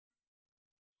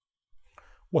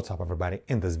What's up everybody?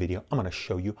 In this video, I'm going to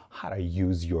show you how to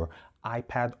use your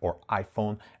iPad or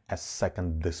iPhone as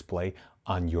second display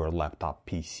on your laptop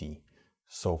PC.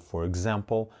 So for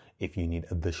example, if you need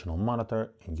additional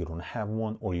monitor and you don't have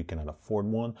one or you cannot afford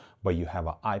one, but you have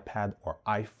an iPad or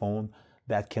iPhone,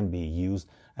 that can be used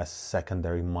as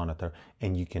secondary monitor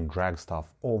and you can drag stuff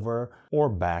over or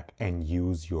back and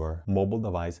use your mobile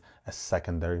device as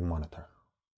secondary monitor.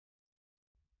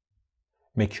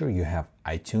 Make sure you have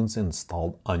iTunes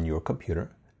installed on your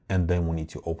computer, and then we need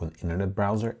to open internet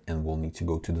browser and we'll need to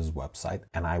go to this website,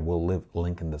 and I will leave a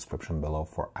link in the description below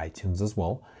for iTunes as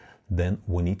well. Then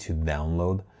we need to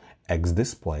download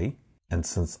XDisplay, and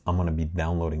since I'm going to be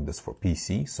downloading this for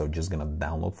PC, so just going to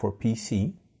download for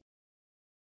PC.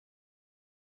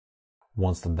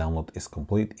 Once the download is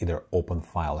complete, either open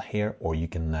file here or you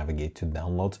can navigate to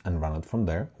downloads and run it from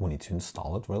there. We need to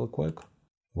install it really quick.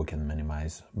 We can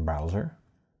minimize browser.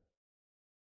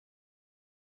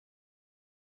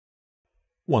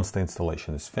 Once the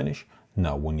installation is finished,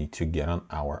 now we need to get on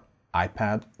our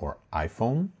iPad or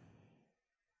iPhone.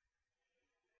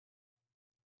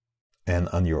 And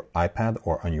on your iPad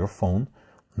or on your phone,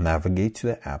 navigate to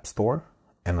the App Store.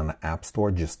 And on the App Store,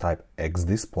 just type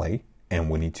XDisplay. And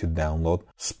we need to download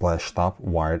Splashtop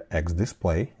Wired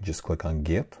XDisplay. Just click on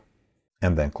Get.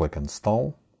 And then click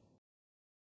Install.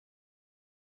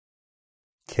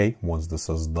 Okay, once this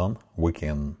is done, we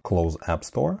can close App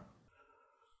Store.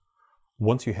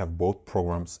 Once you have both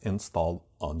programs installed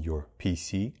on your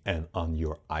PC and on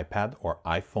your iPad or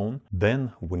iPhone,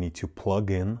 then we need to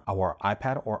plug in our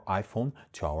iPad or iPhone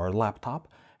to our laptop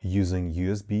using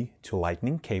USB to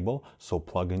Lightning cable. So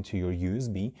plug into your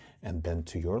USB and then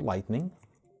to your Lightning.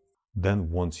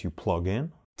 Then once you plug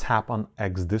in, tap on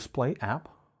XDisplay app.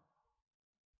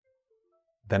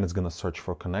 Then it's going to search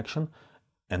for connection,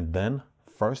 and then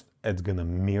first, it's gonna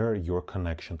mirror your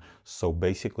connection. So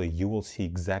basically, you will see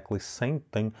exactly same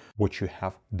thing which you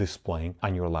have displaying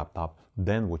on your laptop.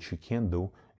 Then what you can do,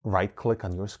 right click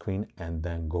on your screen and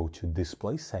then go to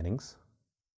display settings.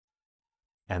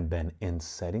 And then in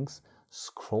settings,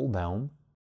 scroll down.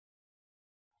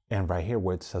 And right here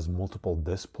where it says multiple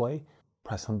display,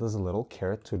 press on this little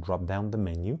caret to drop down the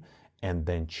menu and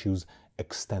then choose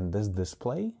extend this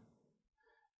display.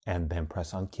 And then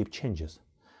press on keep changes.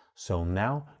 So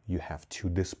now you have two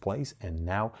displays, and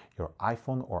now your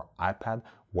iPhone or iPad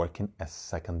working as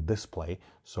second display.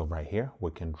 So right here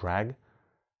we can drag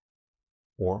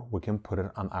or we can put it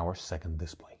on our second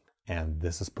display. And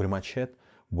this is pretty much it.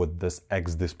 With this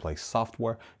XDisplay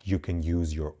software, you can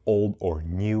use your old or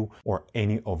new or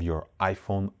any of your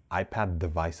iPhone, iPad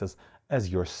devices as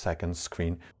your second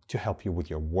screen to help you with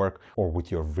your work or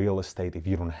with your real estate if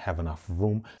you don't have enough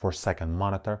room for second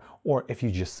monitor, or if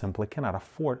you just simply cannot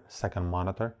afford second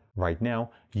monitor right now,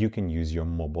 you can use your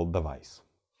mobile device.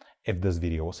 If this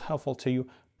video was helpful to you,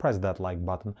 press that like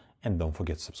button and don't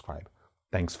forget to subscribe.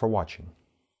 Thanks for watching.